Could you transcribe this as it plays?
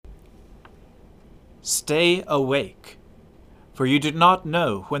Stay awake, for you do not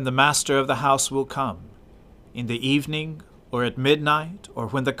know when the master of the house will come, in the evening, or at midnight, or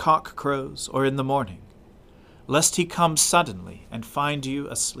when the cock crows, or in the morning, lest he come suddenly and find you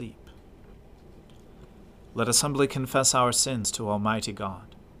asleep. Let us humbly confess our sins to Almighty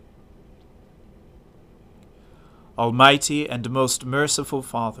God. Almighty and most merciful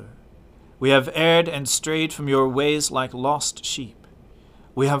Father, we have erred and strayed from your ways like lost sheep.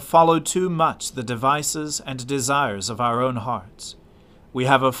 We have followed too much the devices and desires of our own hearts. We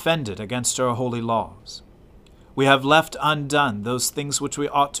have offended against your holy laws. We have left undone those things which we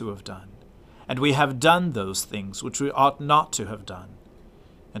ought to have done, and we have done those things which we ought not to have done.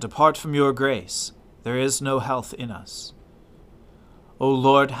 And apart from your grace, there is no health in us. O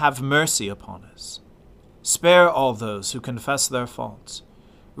Lord, have mercy upon us. Spare all those who confess their faults.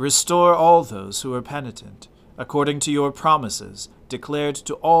 Restore all those who are penitent, according to your promises declared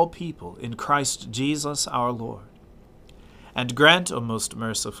to all people in Christ Jesus our Lord. And grant, O most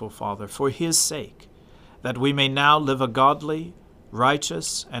merciful Father, for his sake, that we may now live a godly,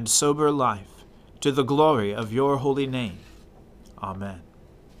 righteous, and sober life, to the glory of your holy name. Amen.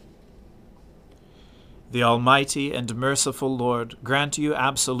 The Almighty and merciful Lord grant you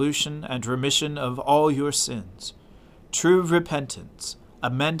absolution and remission of all your sins, true repentance,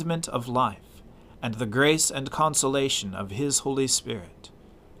 amendment of life, and the grace and consolation of his Holy Spirit.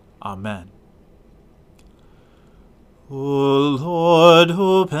 Amen. O Lord,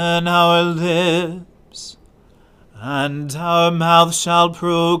 open our lips, and our mouth shall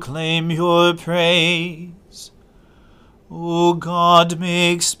proclaim your praise. O God,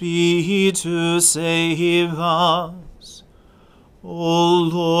 make speed to save us. O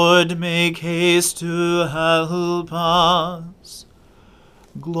Lord, make haste to help us.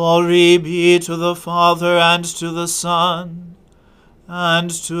 Glory be to the Father, and to the Son, and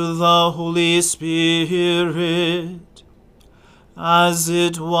to the Holy Spirit, as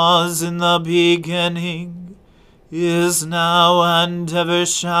it was in the beginning, is now, and ever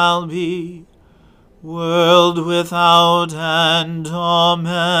shall be, world without end.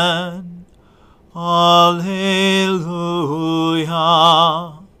 Amen. Alleluia.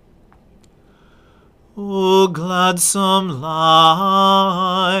 O gladsome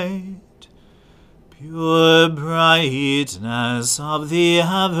light, pure brightness of the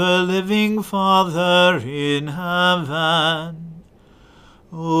ever-living Father in heaven,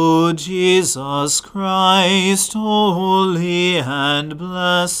 O Jesus Christ, holy and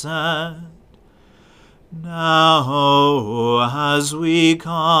blessed, now as we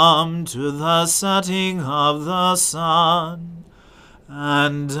come to the setting of the sun,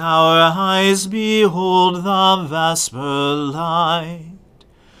 and our eyes behold the vesper light,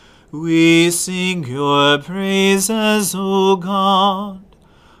 we sing your praises, O God,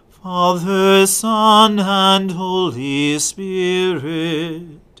 Father, Son, and Holy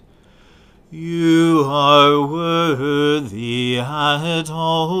Spirit. You are worthy at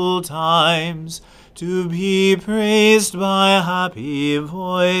all times to be praised by happy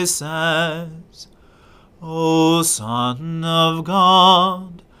voices, O Son of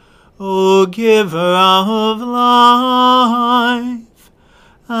God, O Giver of life,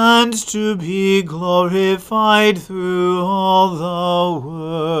 and to be glorified through all the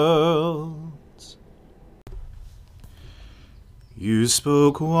worlds. You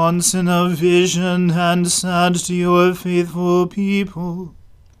spoke once in a vision and said to your faithful people,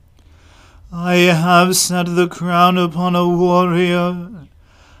 I have set the crown upon a warrior,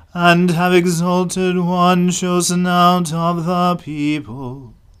 and have exalted one chosen out of the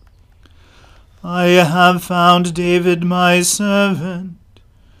people. I have found David my servant.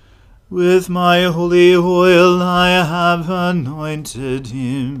 With my holy oil I have anointed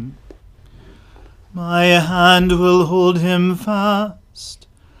him. My hand will hold him fast,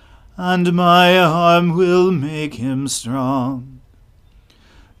 and my arm will make him strong.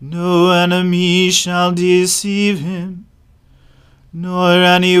 No enemy shall deceive him, nor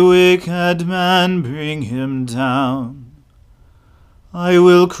any wicked man bring him down. I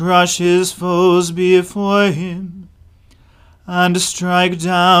will crush his foes before him, and strike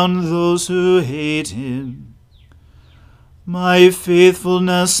down those who hate him. My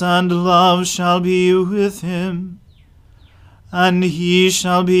faithfulness and love shall be with him, and he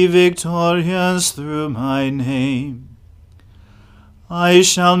shall be victorious through my name. I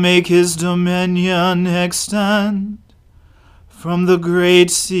shall make his dominion extend from the great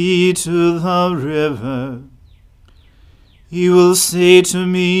sea to the river. He will say to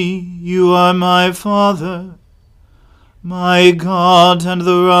me, You are my Father, my God, and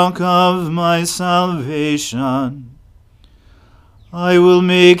the rock of my salvation. I will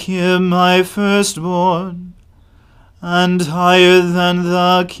make him my firstborn, and higher than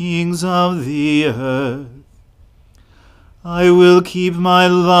the kings of the earth. I will keep my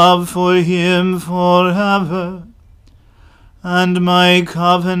love for him forever, and my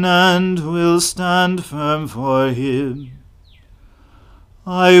covenant will stand firm for him.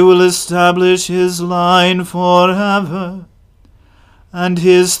 I will establish his line forever, and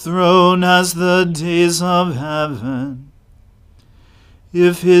his throne as the days of heaven.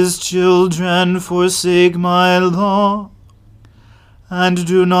 If his children forsake my law, and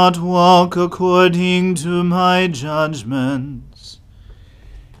do not walk according to my judgments,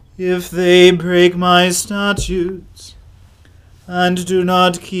 if they break my statutes, and do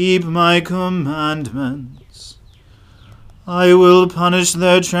not keep my commandments, I will punish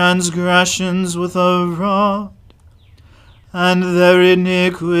their transgressions with a rod, and their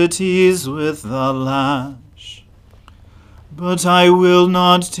iniquities with the lash. But I will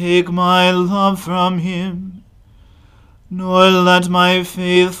not take my love from him, nor let my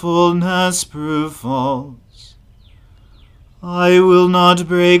faithfulness prove false. I will not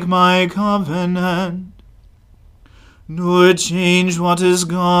break my covenant, nor change what is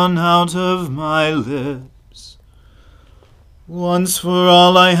gone out of my lips. Once for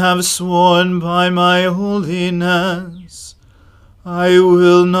all I have sworn by my holiness, I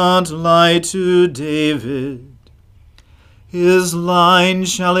will not lie to David. His line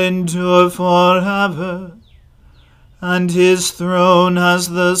shall endure forever, and his throne as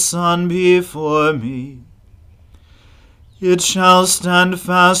the sun before me. It shall stand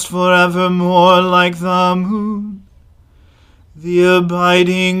fast forevermore like the moon, the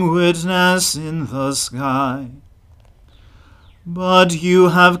abiding witness in the sky. But you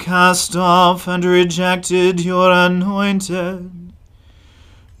have cast off and rejected your anointed.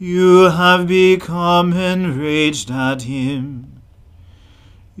 You have become enraged at him.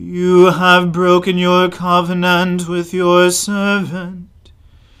 You have broken your covenant with your servant,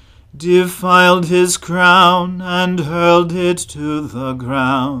 defiled his crown, and hurled it to the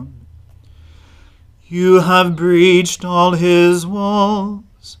ground. You have breached all his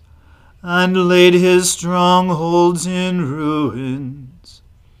walls, and laid his strongholds in ruins.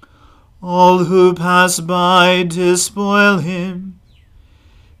 All who pass by despoil him.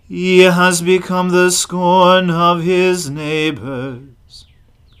 He has become the scorn of his neighbors.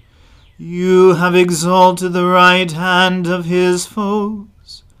 You have exalted the right hand of his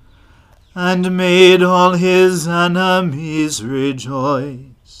foes, and made all his enemies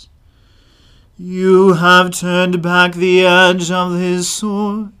rejoice. You have turned back the edge of his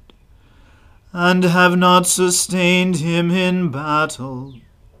sword, and have not sustained him in battle.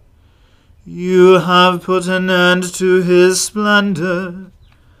 You have put an end to his splendor,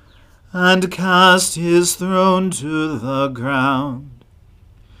 and cast his throne to the ground.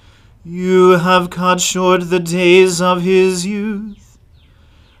 You have cut short the days of his youth,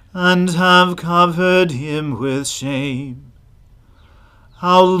 and have covered him with shame.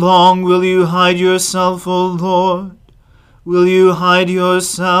 How long will you hide yourself, O Lord? Will you hide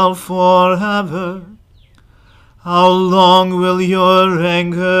yourself forever? How long will your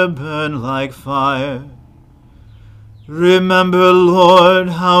anger burn like fire? Remember, Lord,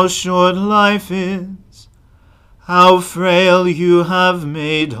 how short life is, how frail you have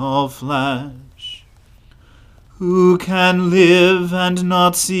made all flesh. Who can live and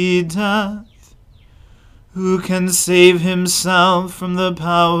not see death? Who can save himself from the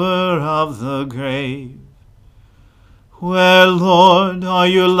power of the grave? Where, Lord, are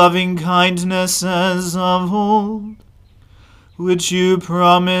your loving kindnesses of old, which you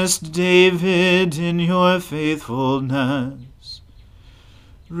promised David in your faithfulness?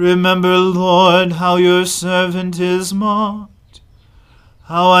 Remember, Lord, how your servant is mocked,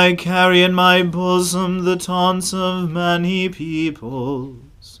 how I carry in my bosom the taunts of many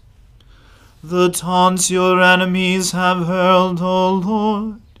peoples, the taunts your enemies have hurled, O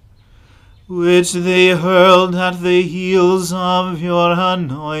Lord, which they hurled at the heels of your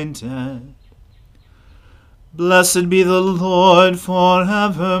anointed. Blessed be the Lord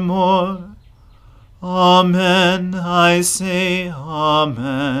forevermore. Amen, I say,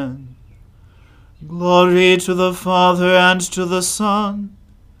 Amen. Glory to the Father, and to the Son,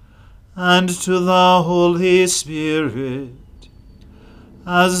 and to the Holy Spirit,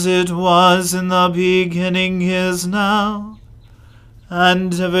 as it was in the beginning, is now,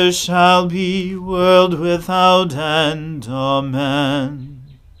 and ever shall be, world without end. Amen.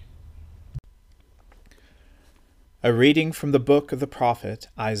 A reading from the book of the prophet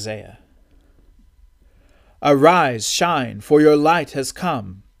Isaiah. Arise, shine, for your light has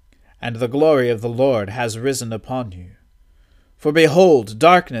come, and the glory of the Lord has risen upon you. For behold,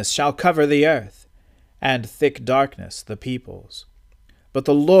 darkness shall cover the earth, and thick darkness the peoples. But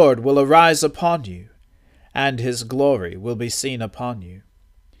the Lord will arise upon you, and his glory will be seen upon you.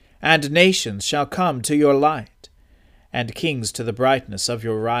 And nations shall come to your light, and kings to the brightness of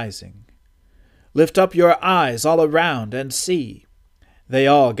your rising. Lift up your eyes all around and see. They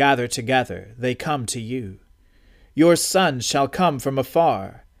all gather together, they come to you. Your sons shall come from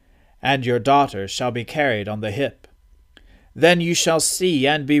afar, and your daughters shall be carried on the hip. Then you shall see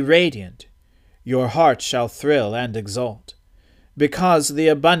and be radiant. Your heart shall thrill and exult, because the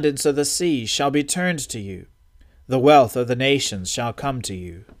abundance of the sea shall be turned to you. The wealth of the nations shall come to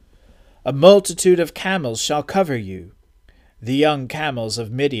you. A multitude of camels shall cover you. The young camels of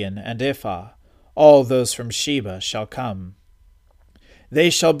Midian and Ephah, all those from Sheba, shall come. They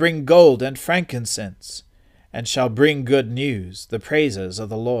shall bring gold and frankincense, and shall bring good news, the praises of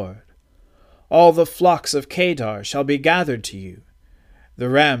the Lord. All the flocks of Kedar shall be gathered to you. The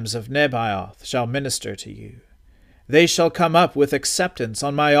rams of Nebaioth shall minister to you. They shall come up with acceptance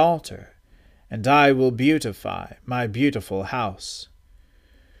on my altar, and I will beautify my beautiful house.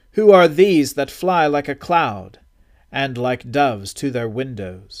 Who are these that fly like a cloud, and like doves to their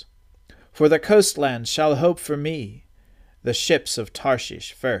windows? For the coastlands shall hope for me, the ships of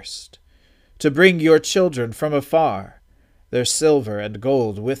Tarshish first, to bring your children from afar, their silver and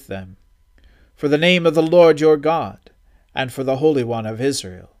gold with them. For the name of the Lord your God, and for the Holy One of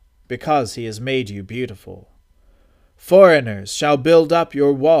Israel, because he has made you beautiful. Foreigners shall build up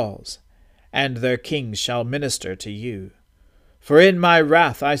your walls, and their kings shall minister to you. For in my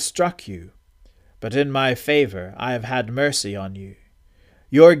wrath I struck you, but in my favor I have had mercy on you.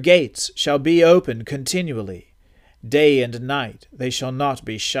 Your gates shall be open continually, day and night they shall not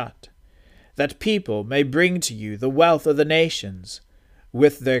be shut, that people may bring to you the wealth of the nations,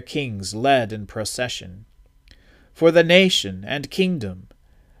 with their kings led in procession. For the nation and kingdom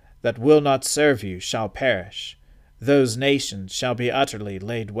that will not serve you shall perish, those nations shall be utterly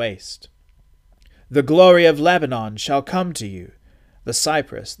laid waste. The glory of Lebanon shall come to you, the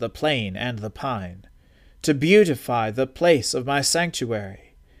cypress, the plane, and the pine, to beautify the place of my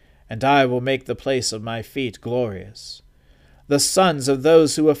sanctuary, and I will make the place of my feet glorious. The sons of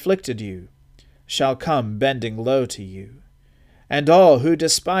those who afflicted you shall come bending low to you, and all who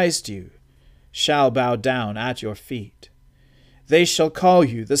despised you shall bow down at your feet. They shall call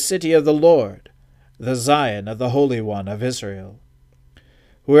you the city of the Lord, the Zion of the Holy One of Israel.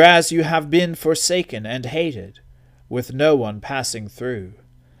 Whereas you have been forsaken and hated, with no one passing through,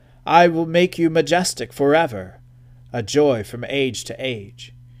 I will make you majestic forever, a joy from age to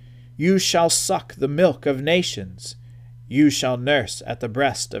age. You shall suck the milk of nations, you shall nurse at the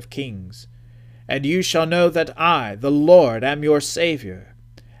breast of kings. And you shall know that I, the Lord, am your Saviour,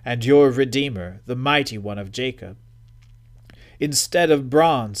 and your Redeemer, the Mighty One of Jacob. Instead of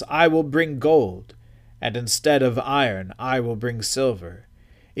bronze I will bring gold, and instead of iron I will bring silver,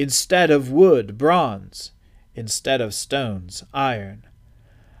 instead of wood bronze, instead of stones iron.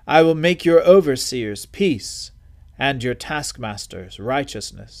 I will make your overseers peace, and your taskmasters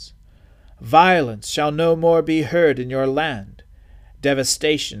righteousness. Violence shall no more be heard in your land,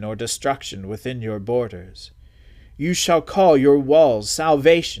 devastation or destruction within your borders. You shall call your walls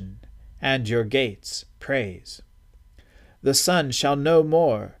salvation, and your gates praise. The sun shall no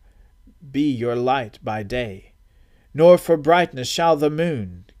more be your light by day, nor for brightness shall the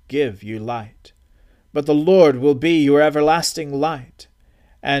moon give you light. But the Lord will be your everlasting light,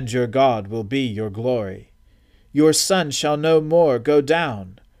 and your God will be your glory. Your sun shall no more go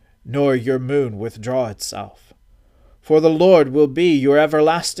down, nor your moon withdraw itself. For the Lord will be your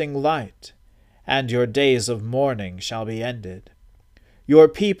everlasting light, and your days of mourning shall be ended. Your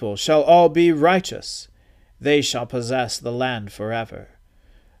people shall all be righteous, they shall possess the land forever.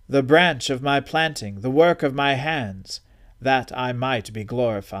 The branch of my planting, the work of my hands, that I might be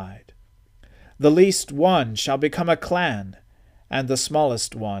glorified. The least one shall become a clan, and the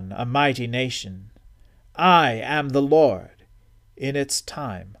smallest one a mighty nation. I am the Lord. In its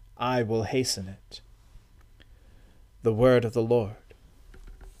time I will hasten it. The word of the Lord.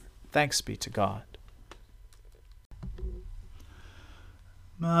 Thanks be to God.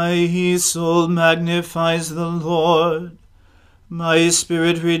 My soul magnifies the Lord. My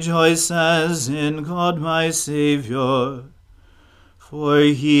spirit rejoices in God my Saviour. For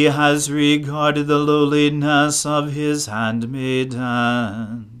he has regarded the lowliness of his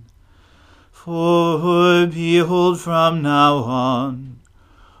handmaiden. For behold, from now on,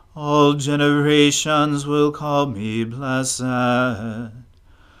 all generations will call me blessed.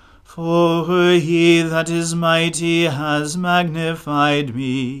 For he that is mighty has magnified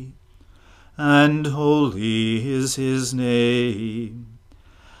me, and holy is his name.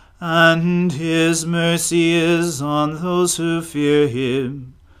 And his mercy is on those who fear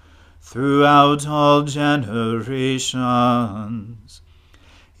him throughout all generations.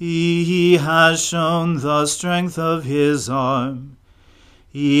 He has shown the strength of his arm.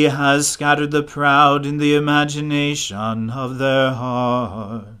 He has scattered the proud in the imagination of their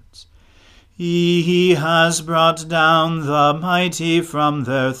hearts. He has brought down the mighty from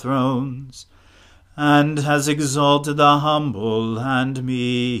their thrones, and has exalted the humble and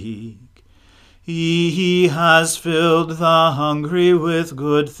meek. He has filled the hungry with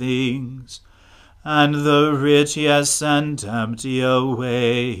good things, and the rich he has sent empty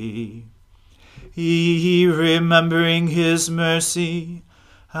away. He, remembering his mercy,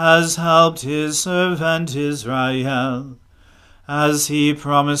 has helped his servant Israel, as he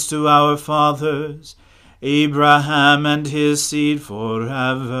promised to our fathers, Abraham and his seed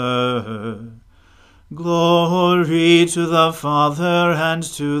forever. Glory to the Father, and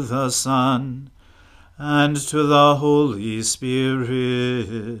to the Son, and to the Holy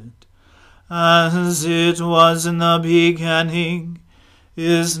Spirit, as it was in the beginning,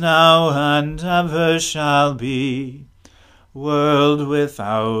 is now, and ever shall be, world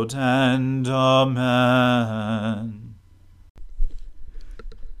without end. Amen.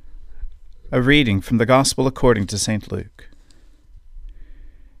 A reading from the Gospel according to St. Luke.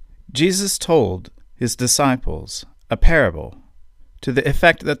 Jesus told his disciples a parable to the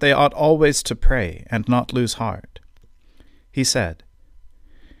effect that they ought always to pray and not lose heart. He said,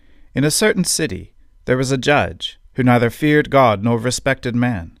 "In a certain city there was a judge who neither feared God nor respected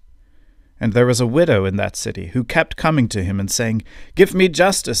man. And there was a widow in that city who kept coming to him and saying, 'Give me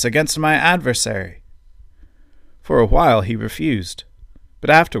justice against my adversary.' For a while he refused,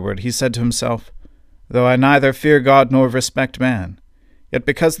 but afterward he said to himself, 'Though I neither fear God nor respect man, yet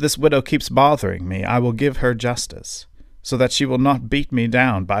because this widow keeps bothering me, I will give her justice, so that she will not beat me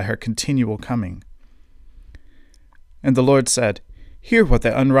down by her continual coming.' And the Lord said, 'Hear what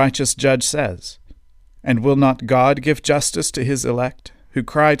the unrighteous judge says. And will not God give justice to his elect, who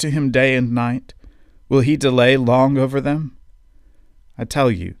cry to him day and night? Will he delay long over them? I tell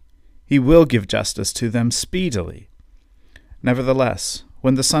you, he will give justice to them speedily. Nevertheless,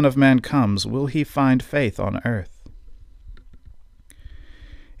 when the Son of Man comes, will he find faith on earth?'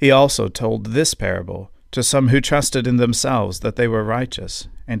 He also told this parable to some who trusted in themselves that they were righteous,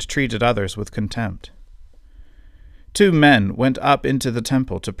 and treated others with contempt. 2 men went up into the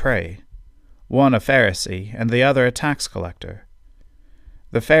temple to pray, one a Pharisee and the other a tax collector.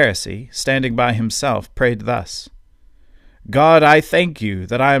 The Pharisee, standing by himself, prayed thus, 'God, I thank you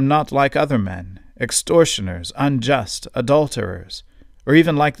that I am not like other men, extortioners, unjust, adulterers, or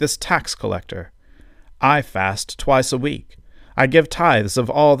even like this tax collector. I fast twice a week. I give tithes of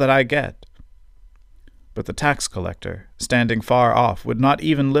all that I get.' But the tax collector, standing far off, would not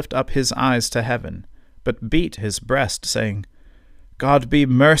even lift up his eyes to heaven, but beat his breast, saying, 'God, be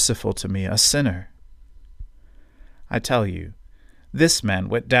merciful to me, a sinner.' I tell you, this man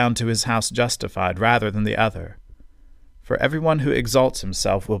went down to his house justified rather than the other. For everyone who exalts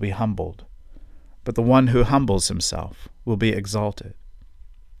himself will be humbled, but the one who humbles himself will be exalted."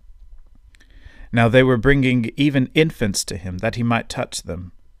 Now they were bringing even infants to him, that he might touch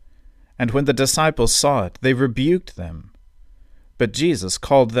them. And when the disciples saw it, they rebuked them. But Jesus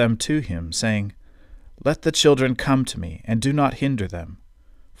called them to him, saying, "Let the children come to me, and do not hinder them,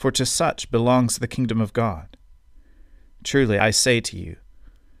 for to such belongs the kingdom of God. Truly I say to you,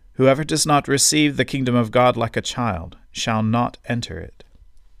 whoever does not receive the kingdom of God like a child shall not enter it."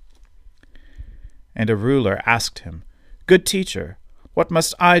 And a ruler asked him, "Good teacher, what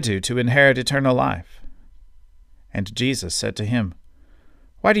must I do to inherit eternal life?" And Jesus said to him,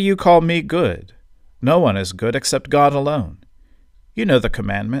 "Why do you call me good? No one is good except God alone. You know the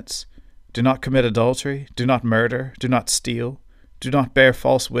commandments. Do not commit adultery, do not murder, do not steal, do not bear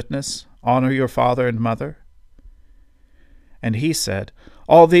false witness, honor your father and mother." And he said,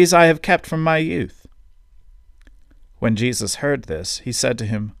 "All these I have kept from my youth." When Jesus heard this, he said to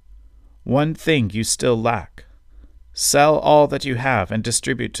him, "One thing you still lack. Sell all that you have and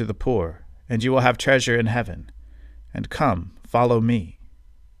distribute to the poor, and you will have treasure in heaven. And come, follow me."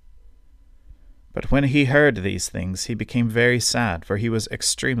 But when he heard these things, he became very sad, for he was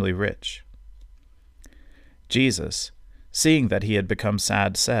extremely rich. Jesus, seeing that he had become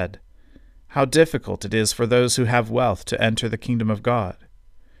sad, said, "How difficult it is for those who have wealth to enter the kingdom of God.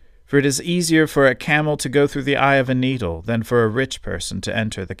 For it is easier for a camel to go through the eye of a needle than for a rich person to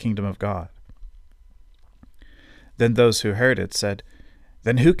enter the kingdom of God." Then those who heard it said,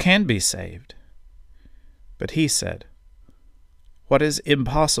 "Then who can be saved?" But he said, What is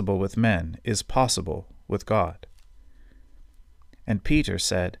impossible with men is possible with God." And Peter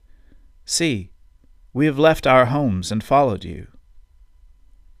said, "See, we have left our homes and followed you."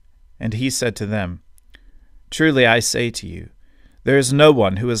 And he said to them, "Truly I say to you, there is no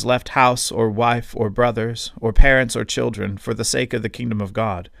one who has left house or wife or brothers or parents or children for the sake of the kingdom of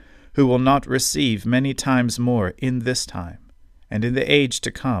God, who will not receive many times more in this time, and in the age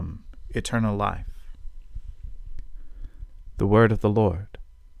to come, eternal life." The word of the Lord.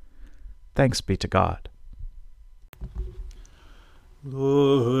 Thanks be to God.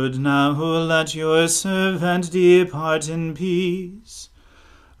 Lord, now let your servant depart in peace,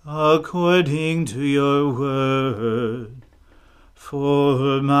 according to your word.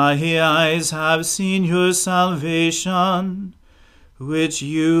 For my eyes have seen your salvation, which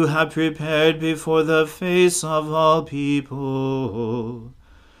you have prepared before the face of all people,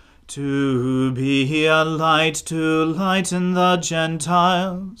 to be a light to lighten the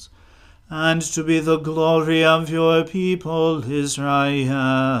Gentiles, and to be the glory of your people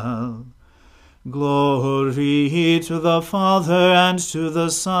Israel. Glory to the Father, and to the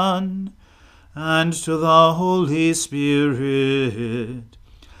Son, and to the Holy Spirit,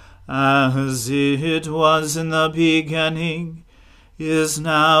 as it was in the beginning, is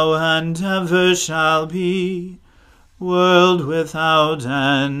now, and ever shall be, world without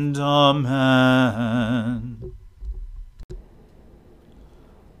end. Amen.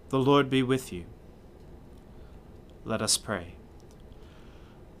 The Lord be with you. Let us pray.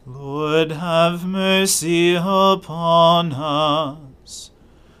 Lord, have mercy upon us.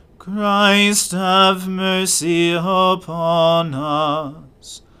 Christ, have mercy upon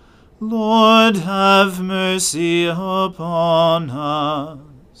us. Lord, have mercy upon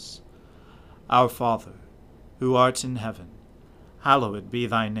us. Our Father, who art in heaven, hallowed be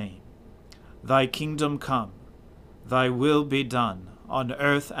thy name. Thy kingdom come, thy will be done, on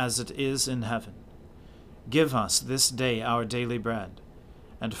earth as it is in heaven. Give us this day our daily bread,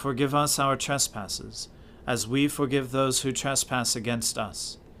 and forgive us our trespasses, as we forgive those who trespass against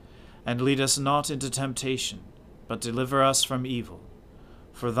us. And lead us not into temptation, but deliver us from evil.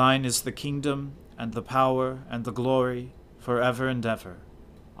 For thine is the kingdom, and the power, and the glory, forever and ever.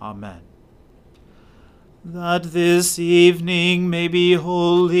 Amen. That this evening may be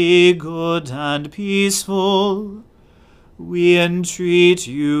holy, good, and peaceful, we entreat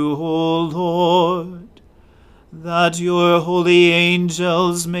you, O Lord, that your holy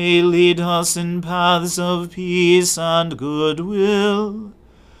angels may lead us in paths of peace and goodwill.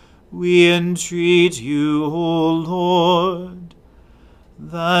 We entreat you, O Lord,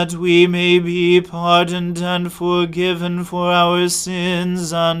 that we may be pardoned and forgiven for our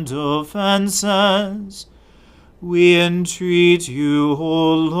sins and offenses. We entreat you,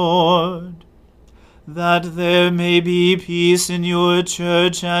 O Lord, that there may be peace in your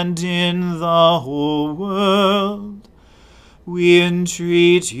church and in the whole world. We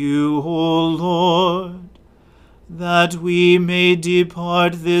entreat you, O Lord, that we may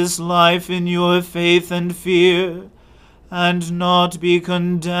depart this life in your faith and fear, and not be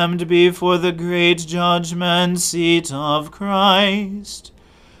condemned before the great judgment seat of Christ.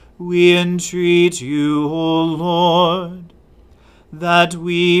 We entreat you, O Lord, that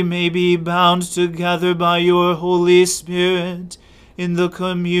we may be bound together by your Holy Spirit in the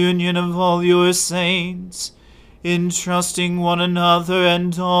communion of all your saints, entrusting one another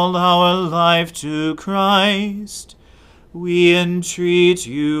and all our life to Christ. We entreat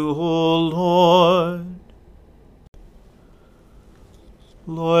you, O Lord.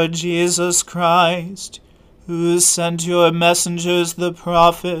 Lord Jesus Christ, who sent your messengers the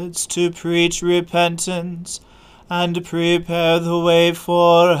prophets to preach repentance and prepare the way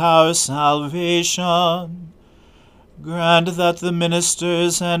for our salvation, grant that the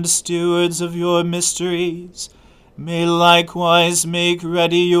ministers and stewards of your mysteries may likewise make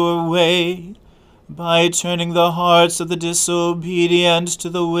ready your way, by turning the hearts of the disobedient to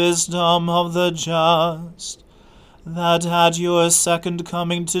the wisdom of the just, that at your second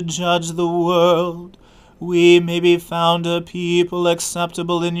coming to judge the world, we may be found a people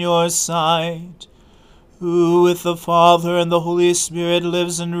acceptable in your sight, who with the Father and the Holy Spirit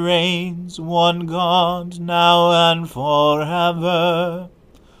lives and reigns, one God, now and forever.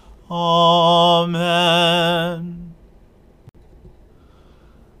 Amen.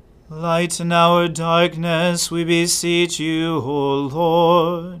 Lighten our darkness, we beseech you, O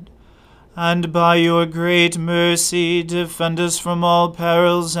Lord, and by your great mercy defend us from all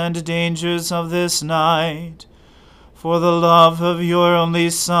perils and dangers of this night, for the love of your only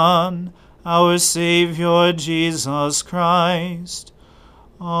Son, our Saviour Jesus Christ.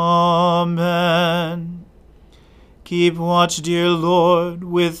 Amen. Keep watch, dear Lord,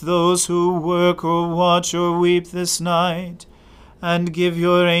 with those who work or watch or weep this night, and give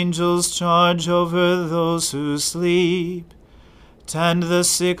your angels charge over those who sleep. Tend the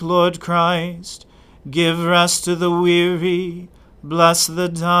sick, Lord Christ. Give rest to the weary. Bless the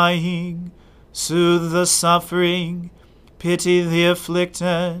dying. Soothe the suffering. Pity the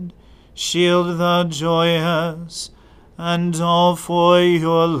afflicted. Shield the joyous. And all for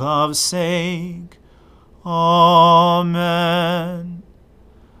your love's sake. Amen.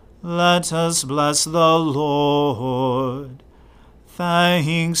 Let us bless the Lord.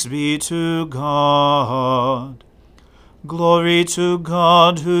 Thanks be to God. Glory to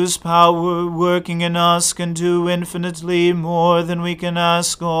God, whose power working in us can do infinitely more than we can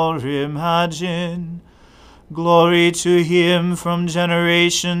ask or imagine. Glory to him from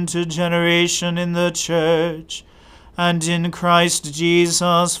generation to generation in the church, and in Christ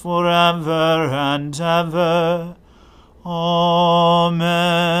Jesus forever and ever. Amen.